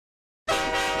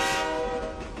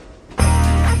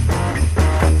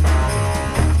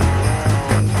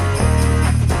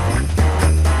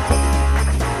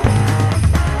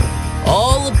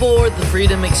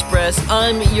Freedom Express.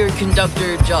 I'm your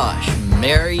conductor, Josh.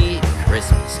 Merry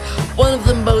Christmas. One of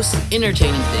the most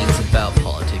entertaining things about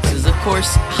politics is, of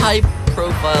course,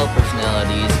 high-profile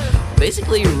personalities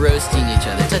basically roasting each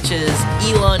other, such as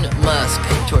Elon Musk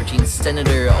torching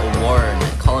Senator Warren,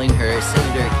 calling her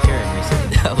Senator Karen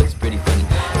recently. That was pretty funny.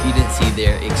 You didn't see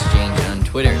their exchange on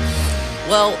Twitter.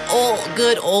 Well,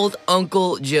 good old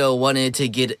Uncle Joe wanted to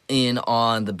get in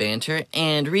on the banter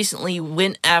and recently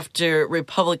went after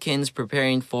Republicans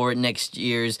preparing for next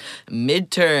year's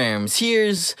midterms.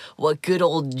 Here's what good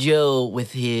old Joe,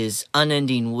 with his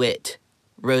unending wit,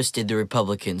 roasted the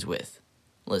Republicans with.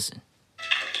 Listen.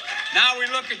 Now we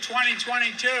look at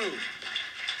 2022.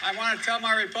 I want to tell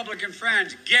my Republican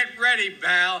friends, get ready,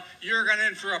 pal. You're going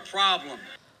in for a problem.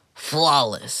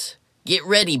 Flawless. Get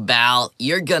ready, Bal.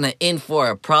 You're gonna in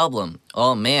for a problem.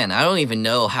 Oh man, I don't even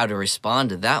know how to respond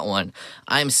to that one.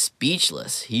 I'm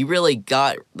speechless. He really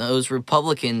got those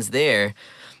Republicans there.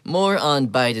 More on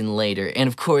Biden later, and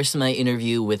of course my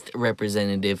interview with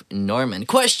Representative Norman.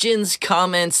 Questions,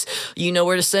 comments, you know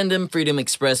where to send them,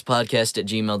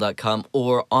 freedomexpresspodcast@gmail.com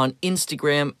or on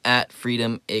Instagram at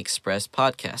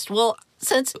freedomexpresspodcast. Well,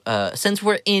 since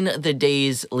we're in the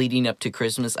days leading up to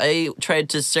Christmas, I tried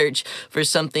to search for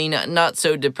something not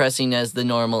so depressing as the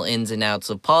normal ins and outs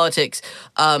of politics.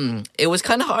 It was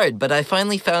kind of hard, but I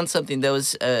finally found something that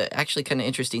was actually kind of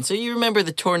interesting. So you remember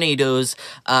the tornadoes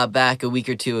back a week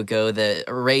or two ago that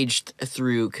raged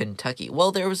through Kentucky?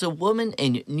 Well, there was a woman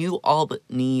in New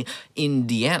Albany,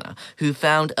 Indiana, who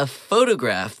found a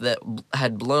photograph that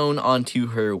had blown onto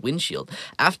her windshield.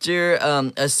 After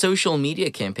a social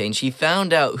media campaign, she found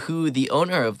out who the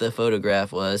owner of the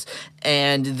photograph was,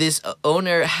 and this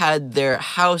owner had their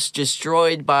house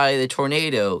destroyed by the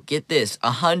tornado. Get this,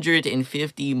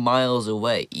 150 miles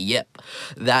away. Yep,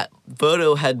 that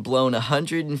photo had blown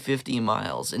 150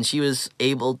 miles, and she was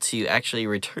able to actually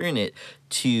return it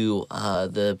to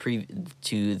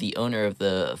the owner of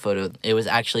the photo. It was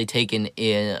actually taken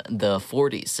in the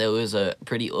 40s, so it was a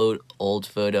pretty old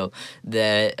photo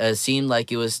that seemed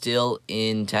like it was still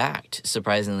intact,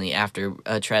 surprisingly, after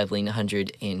traveling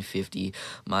 150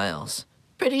 miles.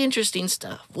 Pretty interesting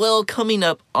stuff. Well, coming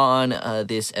up on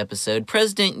this episode,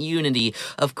 President Unity,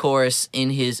 of course, in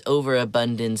his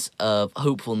overabundance of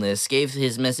hopefulness, gave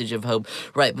his message of hope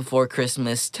right before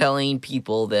Christmas, telling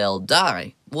people they'll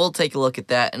die. We'll take a look at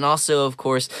that. And also, of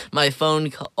course, my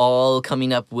phone call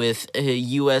coming up with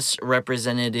U.S.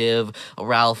 Representative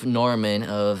Ralph Norman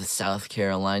of South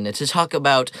Carolina to talk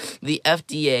about the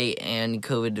FDA and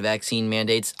COVID vaccine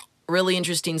mandates. Really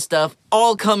interesting stuff,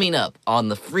 all coming up on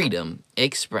the Freedom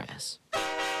Express.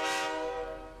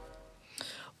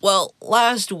 Well,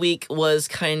 last week was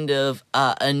kind of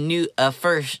a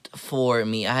first for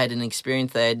me. I had an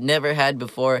experience that I had never had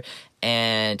before,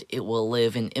 and it will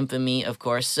live in infamy, of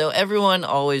course. So everyone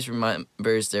always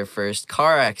remembers their first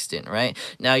car accident, right?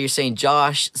 Now you're saying,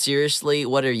 Josh, seriously,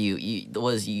 what are you?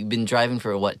 You've been driving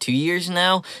for what, 2 years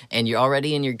now, and you're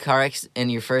already in your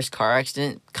first car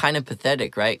accident? Kind of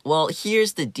pathetic, right? Well,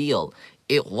 here's the deal.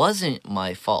 It wasn't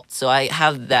my fault, so I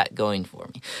have that going for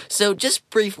me. So just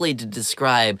briefly to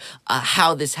describe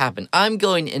how this happened. I'm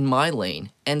going in my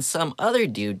lane, and some other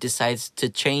dude decides to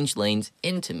change lanes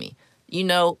into me. You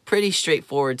know, pretty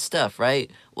straightforward stuff,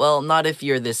 right? Well, not if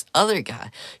you're this other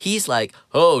guy. He's like,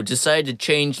 oh, decided to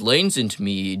change lanes into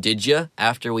me, did ya?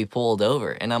 After we pulled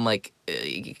over. And I'm like,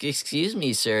 excuse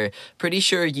me, sir. Pretty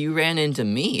sure you ran into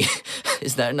me.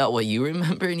 Is that not what you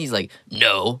remember? And he's like,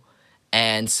 no.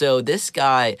 And so this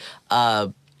guy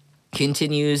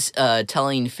continues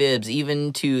telling fibs,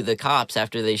 even to the cops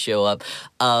after they show up,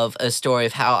 of a story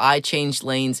of how I changed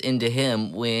lanes into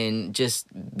him when just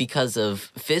because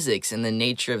of physics and the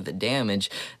nature of the damage,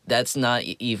 that's not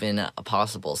even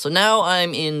possible. So now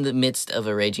I'm in the midst of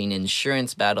a raging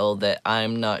insurance battle that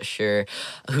I'm not sure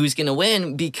who's going to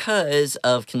win because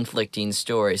of conflicting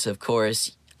stories. Of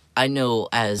course, I know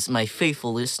as my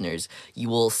faithful listeners, you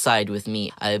will side with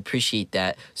me. I appreciate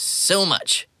that so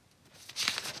much.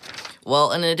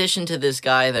 Well, in addition to this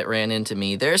guy that ran into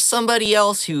me, there's somebody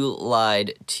else who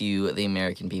lied to the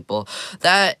American people.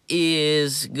 That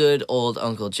is good old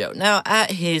Uncle Joe. Now, at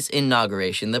his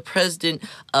inauguration, the president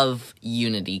of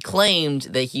Unity claimed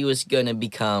that he was going to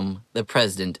become the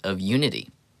president of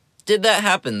Unity. Did that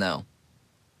happen, though?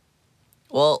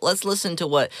 Well, let's listen to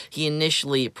what he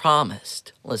initially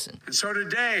promised. Listen. And so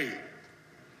today,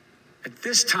 at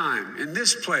this time, in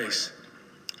this place,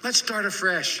 let's start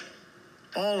afresh.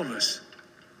 All of us.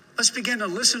 Let's begin to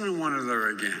listen to one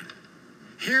another again.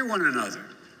 Hear one another.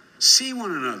 See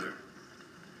one another.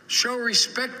 Show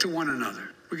respect to one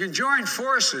another. We can join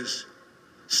forces,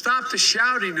 stop the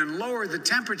shouting and lower the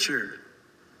temperature.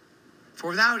 For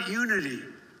without unity,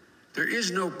 there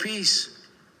is no peace,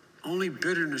 only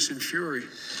bitterness and fury.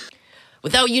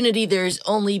 Without unity, there's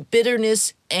only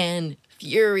bitterness and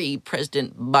fury,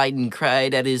 President Biden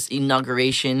cried at his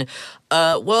inauguration.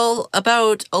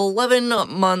 About 11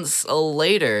 months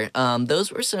later,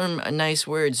 those were some nice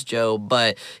words, Joe,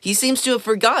 but he seems to have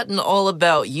forgotten all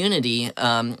about unity,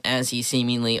 as he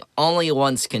seemingly only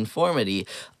wants conformity.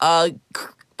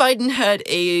 Biden had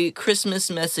a Christmas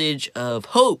message of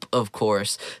hope, of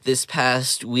course, this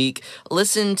past week.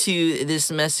 Listen to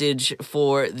this message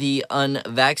for the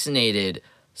unvaccinated.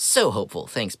 So hopeful.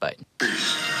 Thanks, Biden.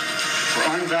 For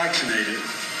unvaccinated,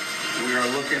 we are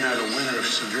looking at a winter of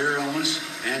severe illness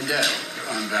and death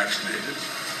for unvaccinated.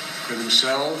 For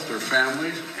themselves, their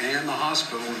families, and the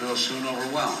hospital they'll soon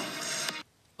overwhelm.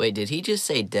 Wait, did he just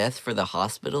say death for the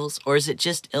hospitals? Or is it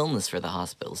just illness for the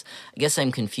hospitals? I guess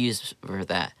I'm confused for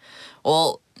that.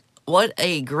 Well, what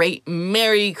a great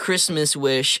Merry Christmas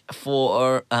wish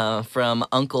from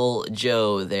Uncle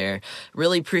Joe there.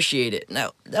 Really appreciate it.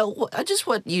 Now, I just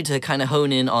want you to kind of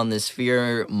hone in on this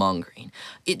fear-mongering.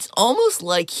 It's almost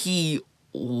like he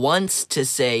wants to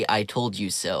say, I told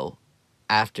you so,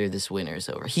 after this winter's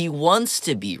over. He wants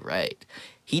to be right.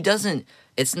 He's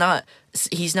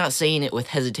not saying it with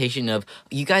hesitation of,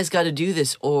 you guys got to do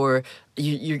this or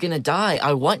you're going to die.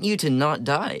 I want you to not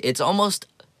die. It's almost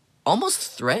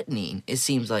threatening, it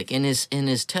seems like, in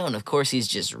his tone. Of course, he's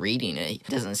just reading it. He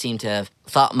doesn't seem to have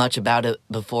thought much about it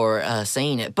before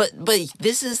saying it. But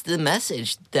this is the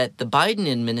message that the Biden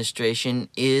administration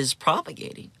is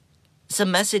propagating. It's a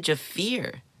message of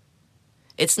fear.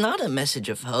 It's not a message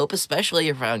of hope, especially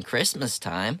around Christmas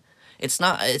time. It's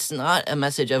not a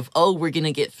message of, oh, we're going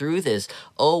to get through this.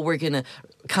 Oh, we're going to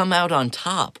come out on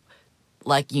top.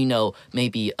 Like,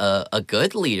 maybe a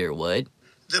good leader would.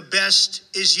 The best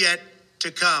is yet to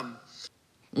come.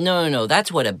 No,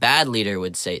 that's what a bad leader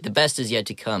would say. The best is yet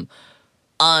to come.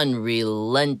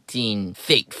 Unrelenting,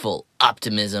 fateful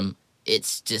optimism.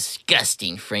 It's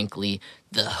disgusting, frankly,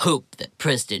 the hope that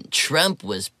President Trump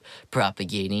was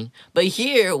propagating. But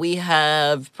here we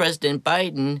have President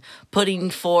Biden putting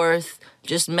forth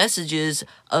just messages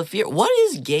of fear. What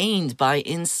is gained by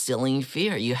instilling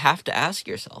fear? You have to ask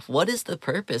yourself, what is the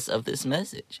purpose of this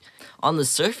message? On the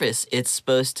surface, it's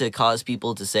supposed to cause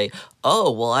people to say,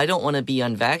 oh, well, I don't want to be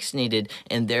unvaccinated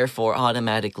and therefore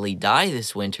automatically die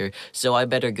this winter, so I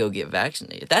better go get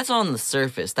vaccinated. That's on the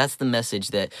surface. That's the message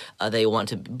that they want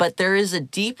to. But there is a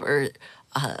deeper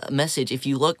message if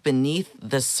you look beneath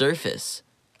the surface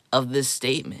of this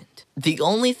statement. The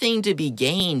only thing to be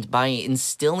gained by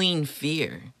instilling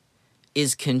fear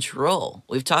is control.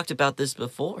 We've talked about this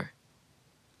before.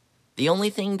 The only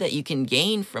thing that you can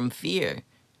gain from fear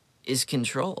is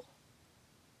control.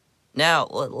 Now,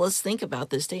 let's think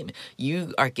about this statement.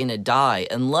 You are going to die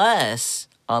unless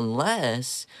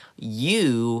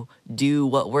you do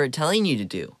what we're telling you to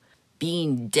do.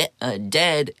 Being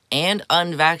dead and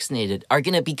unvaccinated are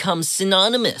going to become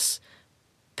synonymous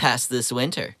past this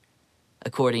winter,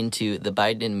 according to the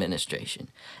Biden administration.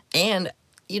 And,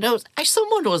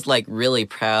 someone was really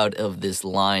proud of this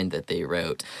line that they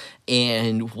wrote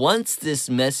and wants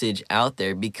this message out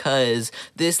there because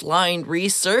this line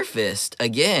resurfaced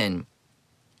again,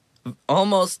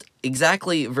 almost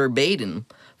exactly verbatim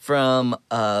from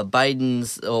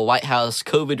Biden's White House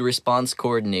COVID response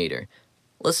coordinator.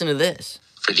 Listen to this.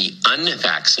 For the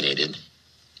unvaccinated,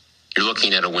 you're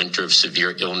looking at a winter of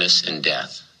severe illness and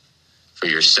death. For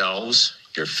yourselves,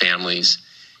 your families,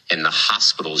 and the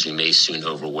hospitals you may soon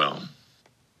overwhelm.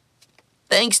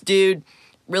 Thanks, dude.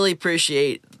 Really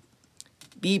appreciate.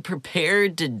 Be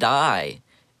prepared to die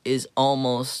is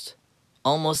almost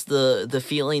the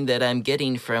feeling that I'm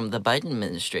getting from the Biden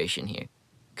administration here.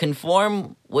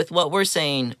 Conform with what we're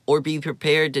saying or be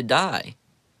prepared to die.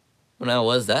 Now,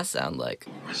 what does that sound like?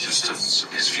 Resistance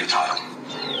is futile.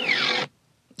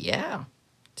 Yeah.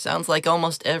 Sounds like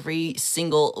almost every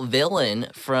single villain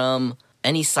from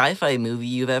any sci-fi movie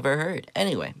you've ever heard.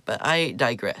 Anyway, but I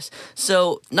digress.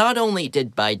 So, not only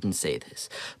did Biden say this,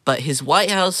 but his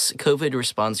White House COVID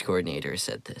response coordinator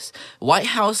said this.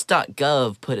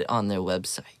 Whitehouse.gov put it on their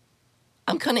website.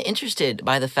 I'm kind of interested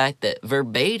by the fact that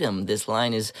verbatim this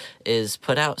line is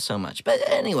put out so much. But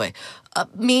anyway,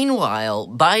 meanwhile,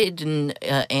 Biden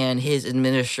and his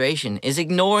administration is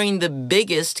ignoring the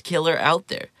biggest killer out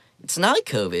there. It's not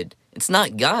COVID. It's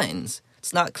not guns.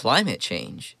 It's not climate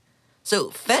change.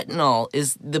 So fentanyl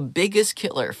is the biggest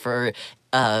killer for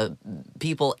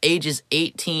people ages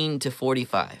 18 to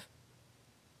 45.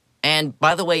 And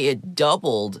by the way, it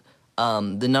doubled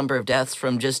the number of deaths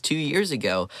from just 2 years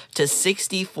ago to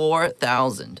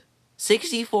 64,000.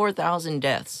 64,000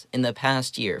 deaths in the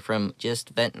past year from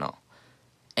just fentanyl.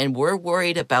 And we're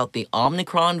worried about the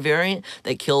Omicron variant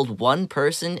that killed one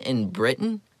person in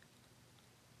Britain?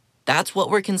 That's what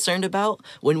we're concerned about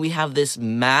when we have this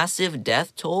massive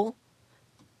death toll?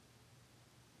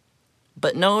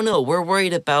 But no, we're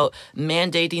worried about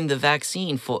mandating the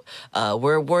vaccine.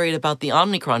 We're worried about the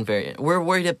Omicron variant. We're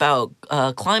worried about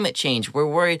climate change. We're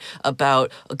worried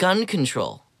about gun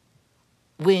control.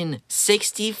 When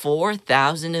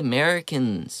 64,000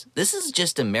 Americans, this is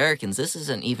just Americans, this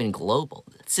isn't even global,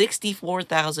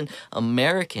 64,000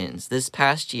 Americans this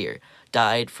past year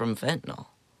died from fentanyl.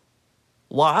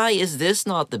 Why is this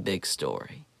not the big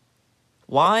story?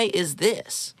 Why is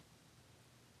this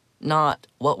not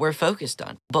what we're focused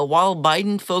on? But while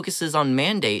Biden focuses on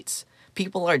mandates,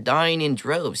 people are dying in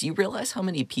droves. You realize how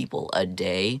many people a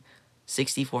day?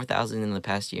 64,000 in the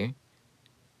past year?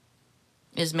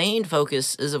 His main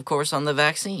focus is, of course, on the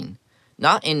vaccine.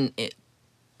 Not even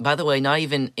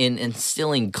in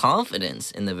instilling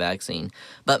confidence in the vaccine,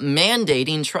 but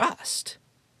mandating trust.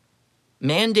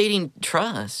 Mandating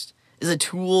trust is a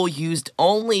tool used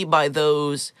only by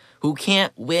those who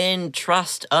can't win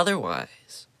trust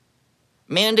otherwise.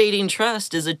 Mandating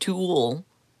trust is a tool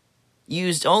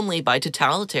used only by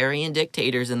totalitarian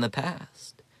dictators in the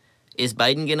past. Is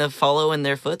Biden going to follow in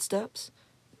their footsteps?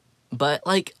 But,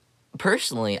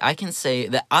 personally, I can say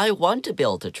that I want to be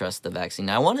able to trust the vaccine.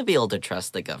 I want to be able to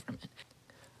trust the government.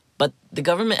 But the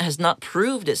government has not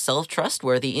proved itself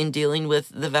trustworthy in dealing with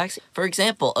the vaccine. For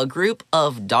example, a group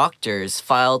of doctors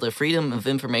filed a Freedom of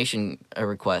Information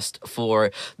request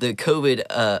for the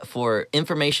COVID, for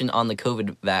information on the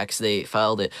COVID vax. They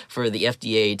filed it for the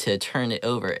FDA to turn it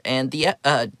over. And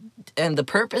the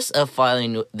purpose of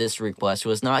filing this request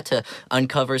was not to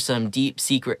uncover some deep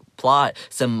secret plot,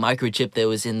 some microchip that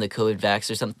was in the COVID vax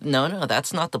or something. No,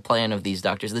 that's not the plan of these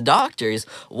doctors. The doctors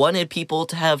wanted people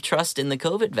to have trust in the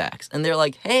COVID vax. And they're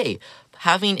like, hey,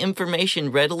 having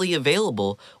information readily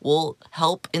available will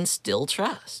help instill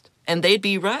trust. And they'd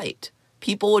be right.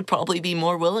 People would probably be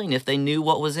more willing if they knew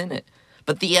what was in it.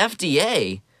 But the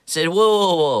FDA said,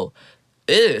 whoa.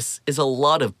 This is a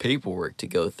lot of paperwork to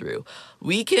go through.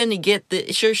 We can get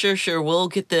sure. We'll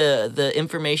get the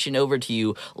information over to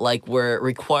you like we're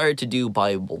required to do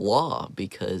by law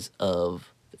because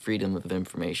of the Freedom of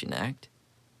Information Act.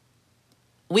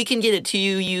 We can get it to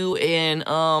you in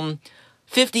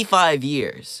 55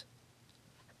 years.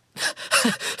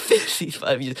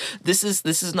 55 years. This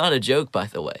is not a joke, by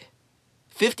the way.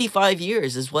 55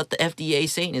 years is what the FDA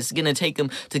is saying. It's going to take them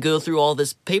to go through all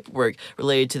this paperwork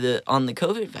related to on the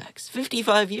COVID vax.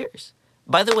 55 years.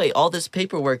 By the way, all this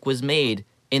paperwork was made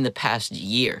in the past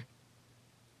year.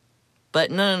 But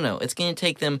no. It's going to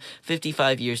take them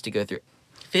 55 years to go through.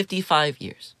 55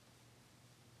 years.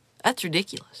 That's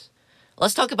ridiculous.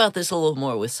 Let's talk about this a little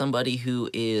more with somebody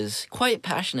who is quite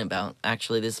passionate about,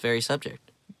 actually, this very subject.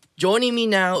 Joining me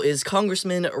now is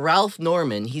Congressman Ralph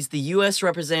Norman. He's the U.S.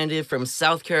 Representative from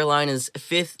South Carolina's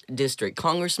 5th District.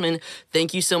 Congressman,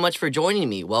 thank you so much for joining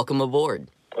me. Welcome aboard.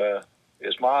 Well,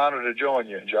 it's my honor to join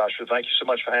you, Joshua. Thank you so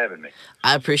much for having me.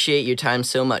 I appreciate your time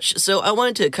so much. So I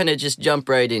wanted to kind of just jump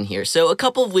right in here. So a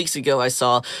couple of weeks ago, I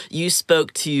saw you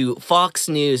spoke to Fox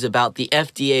News about the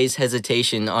FDA's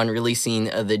hesitation on releasing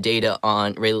the data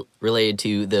on related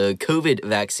to the COVID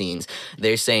vaccines.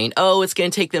 They're saying, it's going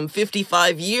to take them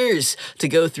 55 years to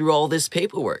go through all this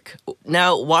paperwork.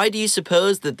 Now, why do you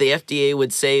suppose that the FDA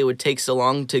would say it would take so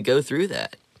long to go through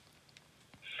that?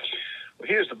 Well,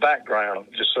 here's the background,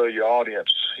 just so your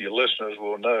audience, your listeners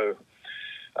will know.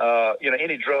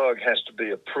 Any drug has to be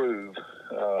approved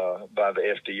by the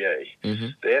FDA. Mm-hmm.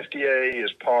 The FDA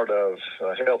is part of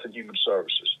Health and Human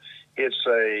Services.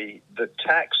 The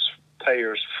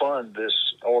taxpayers fund this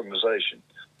organization,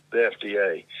 the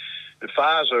FDA. The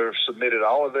Pfizer submitted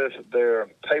all of their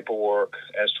paperwork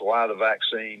as to why the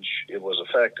vaccine it was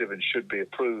effective and should be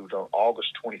approved on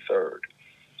August 23rd.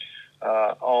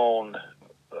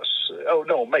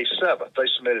 May 7th. They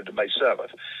submitted to May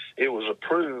 7th. It was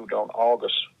approved on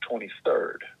August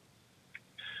 23rd.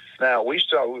 Now,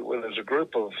 there's a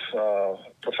group of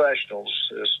professionals,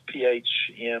 it's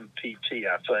PHMPT,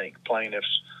 I think,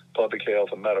 Plaintiffs, Public Health,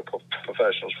 and Medical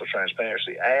Professionals for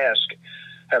Transparency,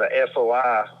 had a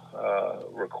FOI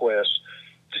request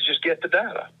to just get the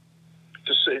data,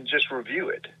 and just review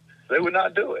it. They would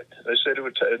not do it. They said it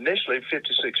would initially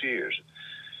 56 years.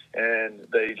 And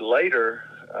they later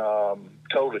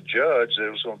told a judge that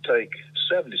it was going to take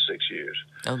 76 years.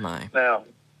 Oh, my. Now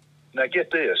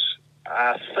get this.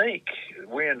 I think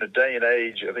we're in the day and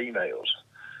age of emails.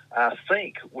 I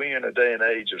think we're in a day and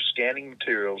age of scanning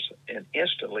materials and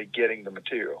instantly getting the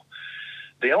material.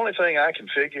 The only thing I can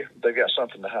figure, they've got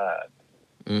something to hide.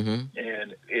 Mm-hmm.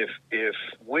 And if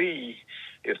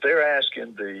they're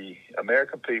asking the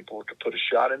American people to put a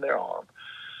shot in their arm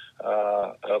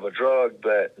of a drug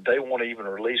that they won't even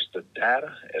release the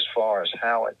data as far as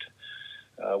how it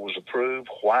was approved,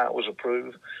 why it was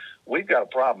approved, we've got a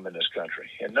problem in this country.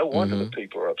 And no wonder Mm-hmm. the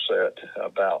people are upset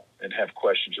about and have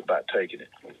questions about taking it.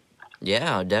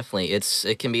 Yeah, definitely.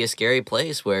 It can be a scary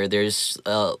place where there's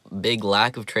a big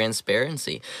lack of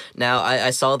transparency. Now,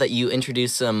 I saw that you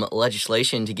introduced some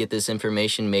legislation to get this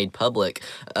information made public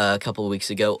a couple of weeks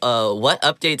ago. What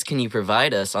updates can you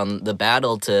provide us on the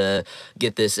battle to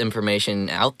get this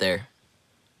information out there?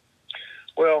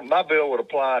 Well, my bill would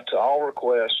apply to all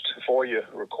requests, FOIA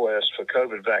requests for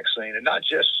COVID vaccine, and not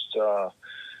just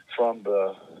from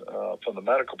the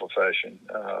medical profession.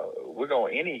 We're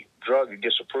going any drug that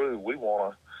gets approved. We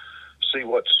want to see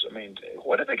what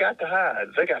have they got to hide?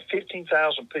 They got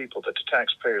 15,000 people that the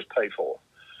taxpayers pay for,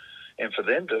 and for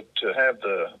them to have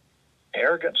the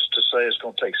arrogance to say it's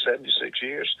going to take 76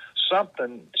 years,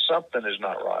 something is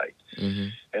not right. Mm-hmm.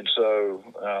 And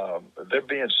so they're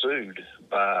being sued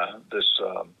by this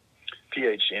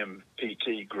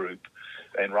PHMPT group,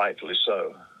 and rightfully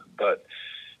so. But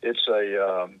it's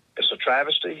a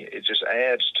travesty. It just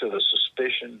adds to the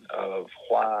suspicion of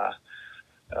why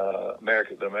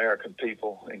the American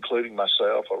people, including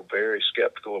myself, are very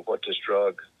skeptical of what this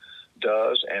drug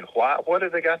does and why. What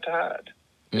have they got to hide?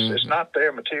 Mm-hmm. It's not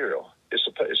their material. It's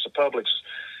the public's.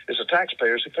 It's the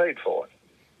taxpayers who paid for it.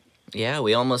 Yeah,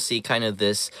 we almost see kind of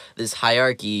this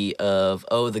hierarchy of,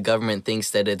 the government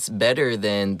thinks that it's better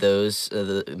than those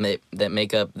that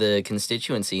make up the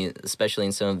constituency, especially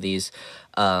in some of these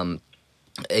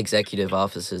executive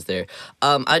offices there.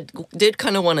 I did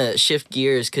kind of want to shift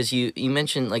gears because you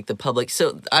mentioned like the public.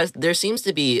 So there seems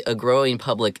to be a growing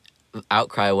public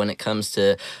outcry when it comes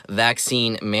to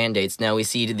vaccine mandates. Now we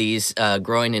see these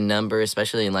growing in number,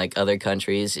 especially in like other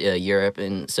countries, Europe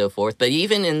and so forth, but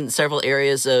even in several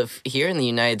areas of here in the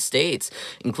United States,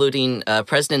 including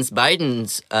President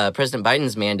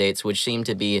Biden's mandates, which seem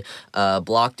to be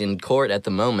blocked in court at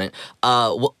the moment.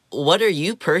 What are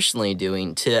you personally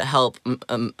doing to help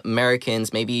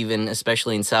Americans, maybe even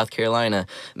especially in South Carolina,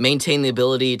 maintain the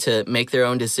ability to make their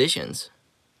own decisions?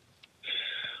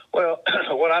 Well,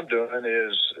 what I'm doing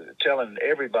is telling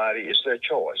everybody it's their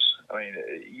choice. I mean,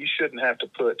 you shouldn't have to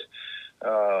put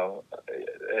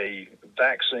a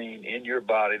vaccine in your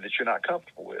body that you're not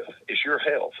comfortable with. It's your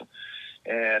health.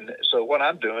 And so what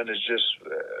I'm doing is just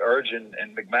urging,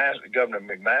 and Governor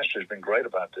McMaster has been great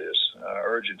about this,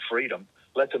 urging freedom.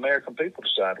 Let the American people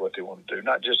decide what they want to do,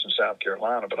 not just in South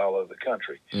Carolina, but all over the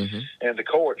country. Mm-hmm. And the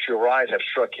courts, you're right, have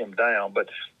struck him down. But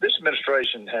this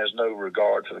administration has no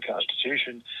regard for the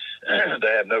Constitution.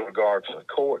 They have no regard for the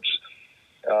courts.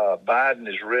 Biden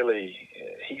is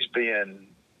he's being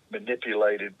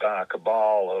manipulated by a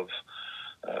cabal of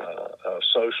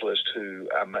socialists who,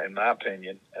 in my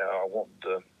opinion, want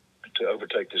to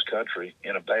overtake this country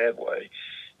in a bad way.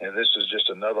 And this is just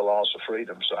another loss of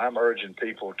freedom. So I'm urging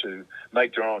people to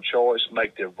make their own choice,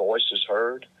 make their voices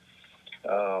heard.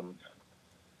 And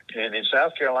in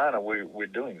South Carolina, we're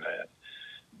doing that.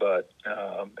 But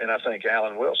and I think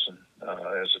Alan Wilson,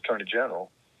 as Attorney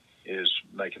General, is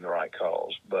making the right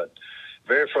calls. But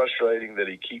very frustrating that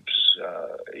he keeps,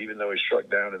 even though he's struck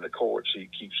down in the courts, he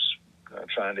keeps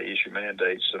trying to issue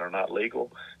mandates that are not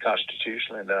legal,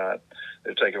 constitutionally, and that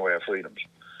they're taking away our freedoms.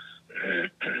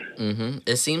 Mm-hmm.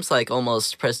 It seems like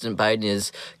almost President Biden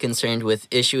is concerned with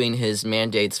issuing his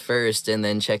mandates first and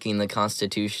then checking the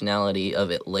constitutionality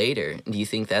of it later. Do you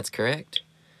think that's correct?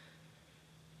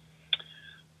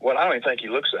 Well, I don't even think he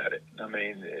looks at it. I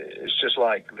mean, it's just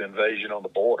like the invasion on the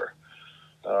border.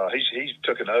 He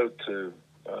took an oath to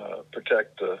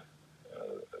protect the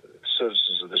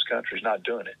citizens of this country. He's not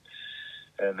doing it.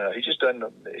 And he just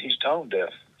doesn't, he's tone deaf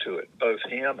to it, both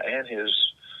him and his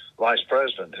vice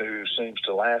president, who seems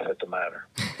to laugh at the matter,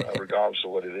 regardless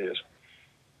of what it is.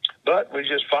 But we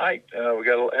just fight. We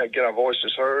got to get our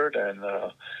voices heard. And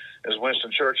as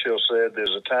Winston Churchill said,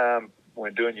 there's a time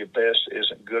when doing your best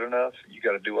isn't good enough. You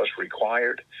got to do what's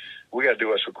required. We got to do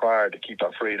what's required to keep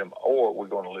our freedom, or we're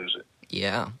going to lose it.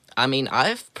 Yeah. I mean,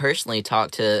 I've personally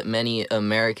talked to many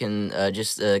American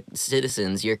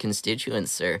citizens, your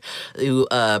constituents, sir, who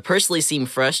personally seem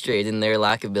frustrated in their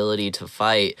lack of ability to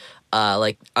fight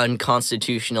like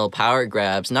unconstitutional power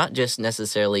grabs, not just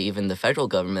necessarily even the federal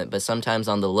government, but sometimes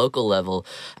on the local level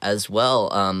as well.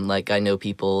 Like I know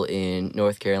people in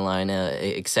North Carolina,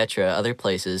 etc., other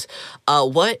places.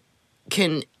 What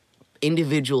can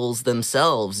individuals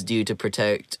themselves do to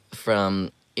protect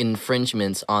from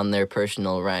infringements on their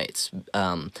personal rights.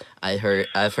 I've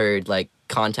heard like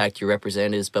contact your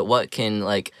representatives, but what can,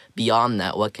 like, beyond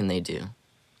that, what can they do?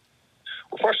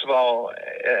 Well, first of all,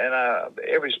 and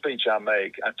every speech I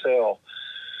make, I tell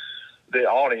the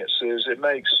audiences it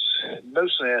makes no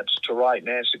sense to write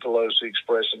Nancy Pelosi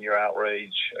expressing your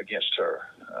outrage against her,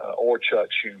 or Chuck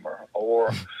Schumer,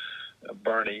 or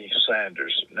Bernie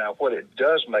Sanders. Now, what it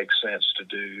does make sense to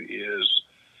do is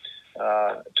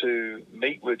to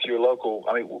meet with your local.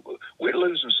 I mean, we're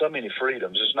losing so many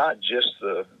freedoms. It's not just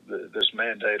this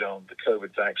mandate on the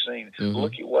COVID vaccine. Mm-hmm.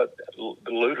 Look at what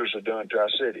the looters are doing to our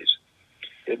cities.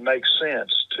 It makes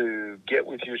sense to get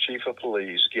with your chief of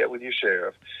police, get with your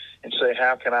sheriff, and say,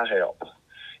 how can I help?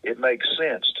 It makes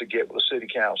sense to get with the city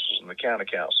councils and the county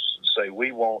councils and say,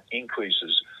 we want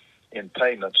increases in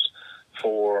payments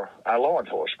for our law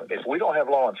enforcement. If we don't have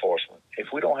law enforcement,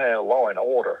 if we don't have law and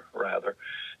order, rather,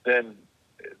 then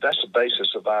that's the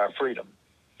basis of our freedom.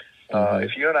 Mm-hmm.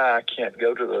 If you and I can't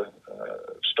go to the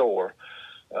store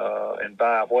and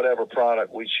buy whatever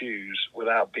product we choose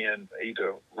without being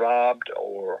either robbed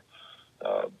or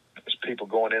people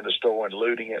going in the store and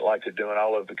looting it like they're doing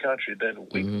all over the country, then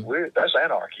that's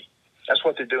anarchy. That's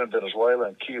what they do in Venezuela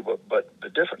and Cuba. But the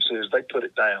difference is they put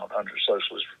it down under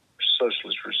socialist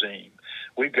regime.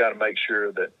 We've got to make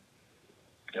sure that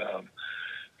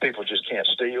people just can't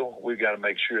steal. We've got to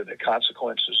make sure that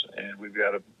consequences, and we've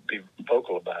got to be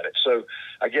vocal about it. So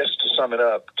I guess to sum it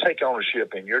up, take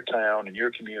ownership in your town and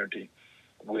your community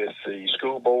with the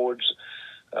school boards.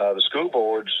 The school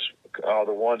boards are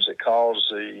the ones that caused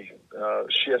the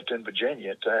shift in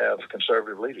Virginia to have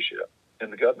conservative leadership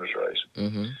in the governor's race.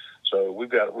 Mm-hmm. So we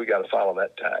got to follow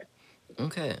that tack.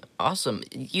 Okay, awesome.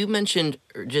 You mentioned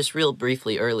just real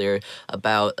briefly earlier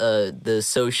about the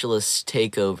socialist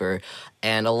takeover,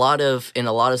 and in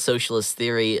a lot of socialist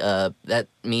theory, that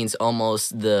means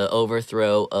almost the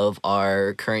overthrow of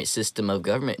our current system of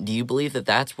government. Do you believe that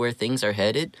that's where things are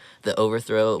headed? The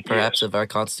overthrow, perhaps, of our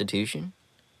Constitution?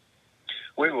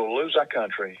 We will lose our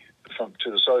country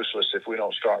to the socialists if we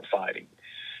don't start fighting.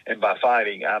 And by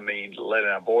fighting, I mean letting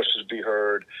our voices be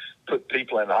heard, put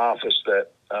people in office that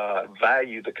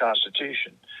value the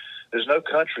Constitution. There's no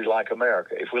country like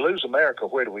America. If we lose America,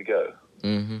 where do we go?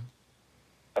 Mm-hmm.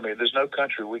 I mean, there's no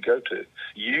country we go to.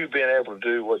 You being able to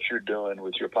do what you're doing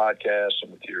with your podcast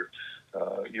and with your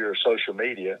social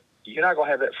media, you're not going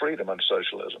to have that freedom under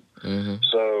socialism. Mm-hmm.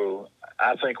 So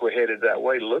I think we're headed that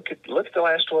way. Look at the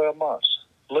last 12 months.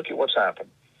 Look at what's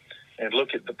happened, and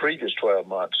look at the previous 12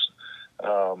 months.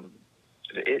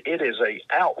 It is an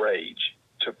outrage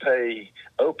to pay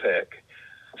OPEC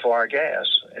for our gas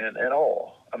and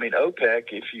oil. I mean,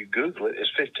 OPEC, if you Google it,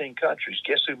 is 15 countries.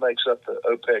 Guess who makes up the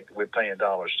OPEC we're paying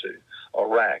dollars to?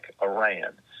 Iraq,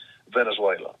 Iran,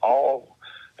 Venezuela, all,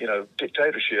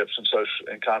 dictatorships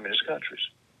and communist countries.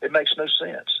 It makes no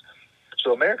sense.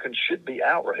 So Americans should be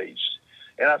outraged,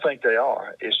 and I think they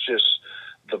are. It's just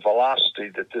the velocity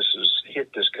that this has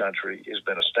hit this country has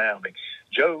been astounding.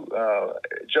 Joe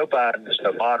Biden is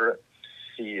no moderate.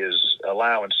 He is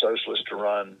allowing socialists to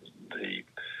run the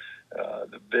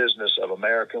business of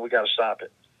America. We got to stop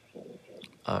it.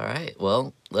 All right.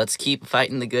 Well, let's keep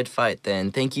fighting the good fight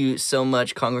then. Thank you so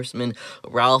much, Congressman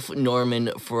Ralph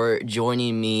Norman, for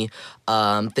joining me.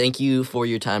 Thank you for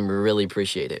your time. We really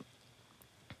appreciate it.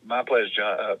 My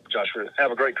pleasure, Joshua.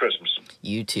 Have a great Christmas.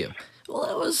 You too. Well,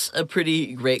 that was a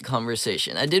pretty great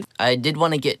conversation. I did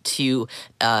want to get to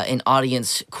an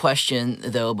audience question,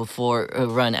 though, before I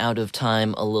run out of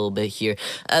time a little bit here.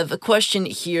 I have a question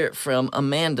here from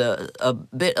Amanda, a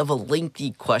bit of a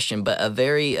lengthy question, but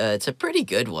it's a pretty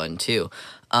good one, too.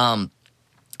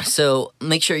 So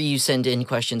make sure you send in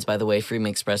questions, by the way,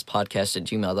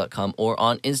 freedomexpresspodcast@gmail.com or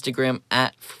on Instagram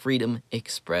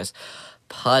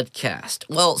 @freedomexpresspodcast.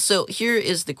 Well, so here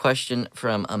is the question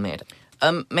from Amanda.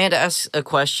 Amanda asks a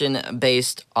question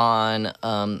based on,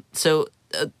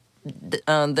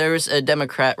 there's a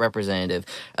Democrat representative,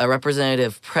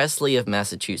 Representative Presley of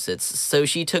Massachusetts. So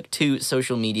she took to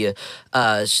social media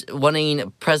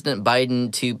wanting President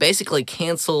Biden to basically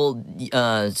cancel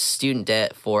student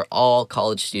debt for all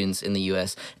college students in the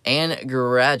U.S. and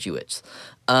graduates.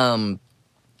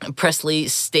 Presley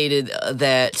stated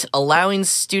that allowing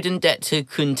student debt to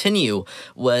continue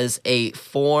was a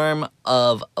form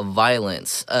of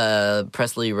violence.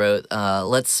 Presley wrote,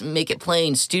 let's make it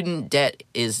plain, student debt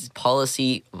is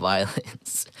policy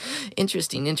violence.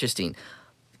 Interesting.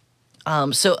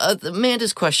 So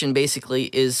Amanda's question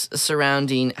basically is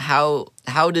surrounding how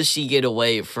how does she get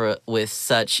away with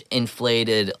such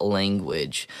inflated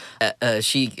language?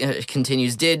 She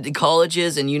continues, did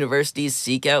colleges and universities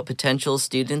seek out potential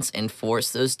students and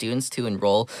force those students to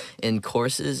enroll in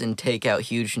courses and take out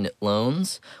huge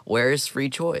loans? Where is free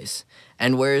choice?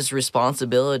 And where is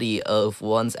responsibility of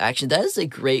one's action? That is a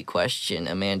great question,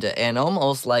 Amanda, and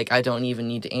almost like I don't even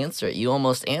need to answer it. You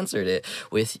almost answered it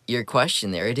with your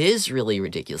question there. It is really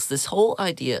ridiculous. This whole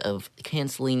idea of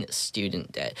canceling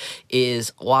student debt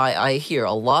is why I hear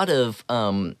a lot of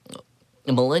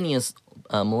millennials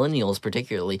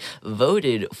particularly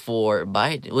voted for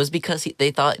Biden. It was because they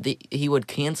thought that he would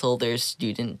cancel their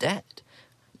student debt.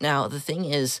 Now, the thing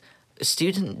is,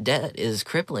 student debt is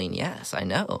crippling. Yes, I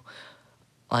know.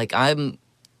 Like, I'm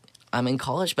in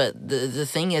college, but the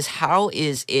thing is, how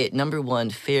is it, number one,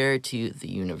 fair to the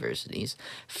universities,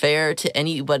 fair to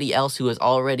anybody else who has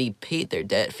already paid their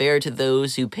debt, fair to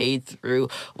those who paid through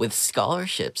with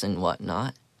scholarships and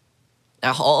whatnot?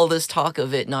 Now, all this talk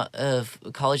of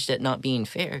college debt not being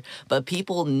fair, but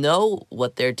people know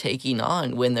what they're taking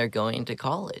on when they're going to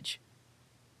college.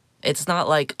 It's not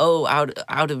like, oh,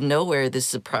 out of nowhere, this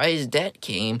surprise debt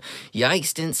came.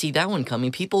 Yikes, didn't see that one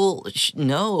coming. People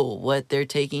know what they're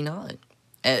taking on.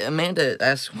 Amanda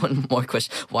asked one more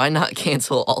question. Why not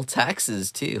cancel all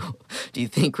taxes, too? Do you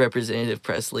think Representative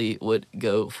Presley would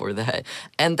go for that?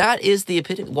 And that is the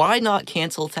epitome. Why not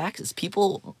cancel taxes?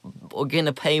 People are going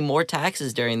to pay more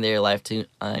taxes during their lifetime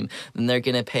than they're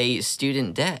going to pay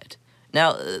student debt.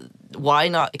 Now, why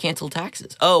not cancel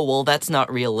taxes? Oh, well, that's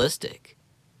not realistic.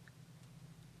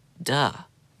 Duh.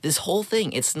 This whole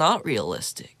thing, it's not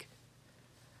realistic.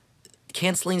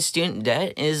 Canceling student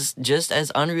debt is just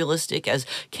as unrealistic as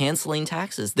canceling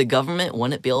taxes. The government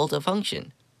wouldn't be able to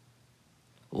function.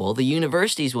 Well, the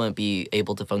universities wouldn't be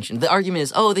able to function. The argument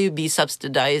is, oh, they would be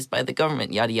subsidized by the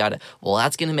government, yada, yada. Well,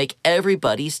 that's going to make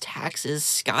everybody's taxes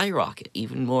skyrocket,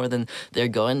 even more than they're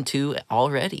going to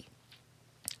already.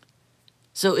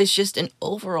 So it's just an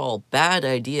overall bad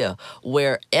idea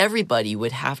where everybody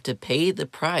would have to pay the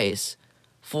price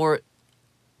for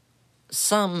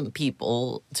some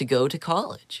people to go to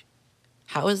college.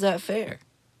 How is that fair?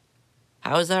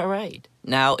 How is that right?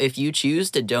 Now, if you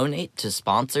choose to donate to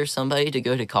sponsor somebody to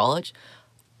go to college,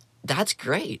 that's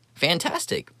great.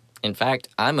 Fantastic. In fact,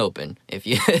 I'm open if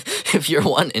you're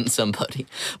wanting somebody.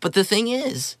 But the thing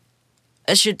is,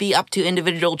 it should be up to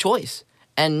individual choice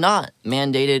and not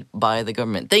mandated by the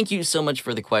government. Thank you so much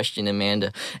for the question,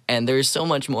 Amanda. And there's so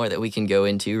much more that we can go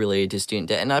into related to student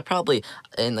debt. And I probably,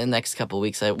 in the next couple of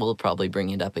weeks, I will probably bring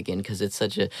it up again because it's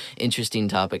such an interesting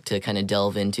topic to kind of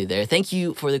delve into there. Thank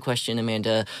you for the question,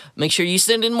 Amanda. Make sure you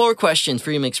send in more questions,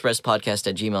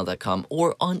 freedomexpresspodcast@gmail.com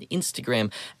or on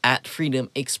Instagram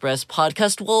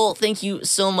 @freedomexpresspodcast. Well, thank you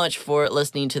so much for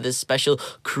listening to this special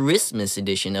Christmas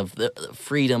edition of the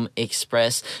Freedom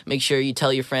Express. Make sure you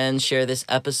tell your friends, share this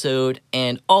episode,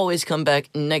 and always come back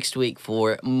next week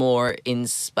for more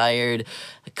inspired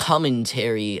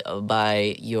commentary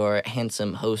by your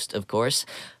handsome host, of course.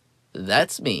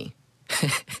 That's me.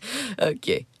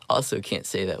 Okay, also can't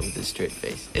say that with a straight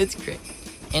face. It's great.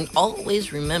 And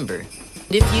always remember,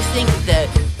 if you think that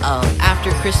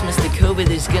after Christmas the COVID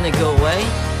is gonna go away,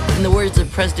 in the words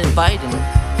of President Biden,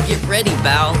 get ready,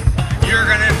 pal. You're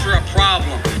gonna enter a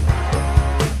problem.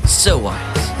 So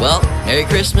wise. Well, Merry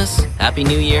Christmas, Happy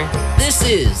New Year. This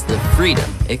is the Freedom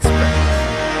Express.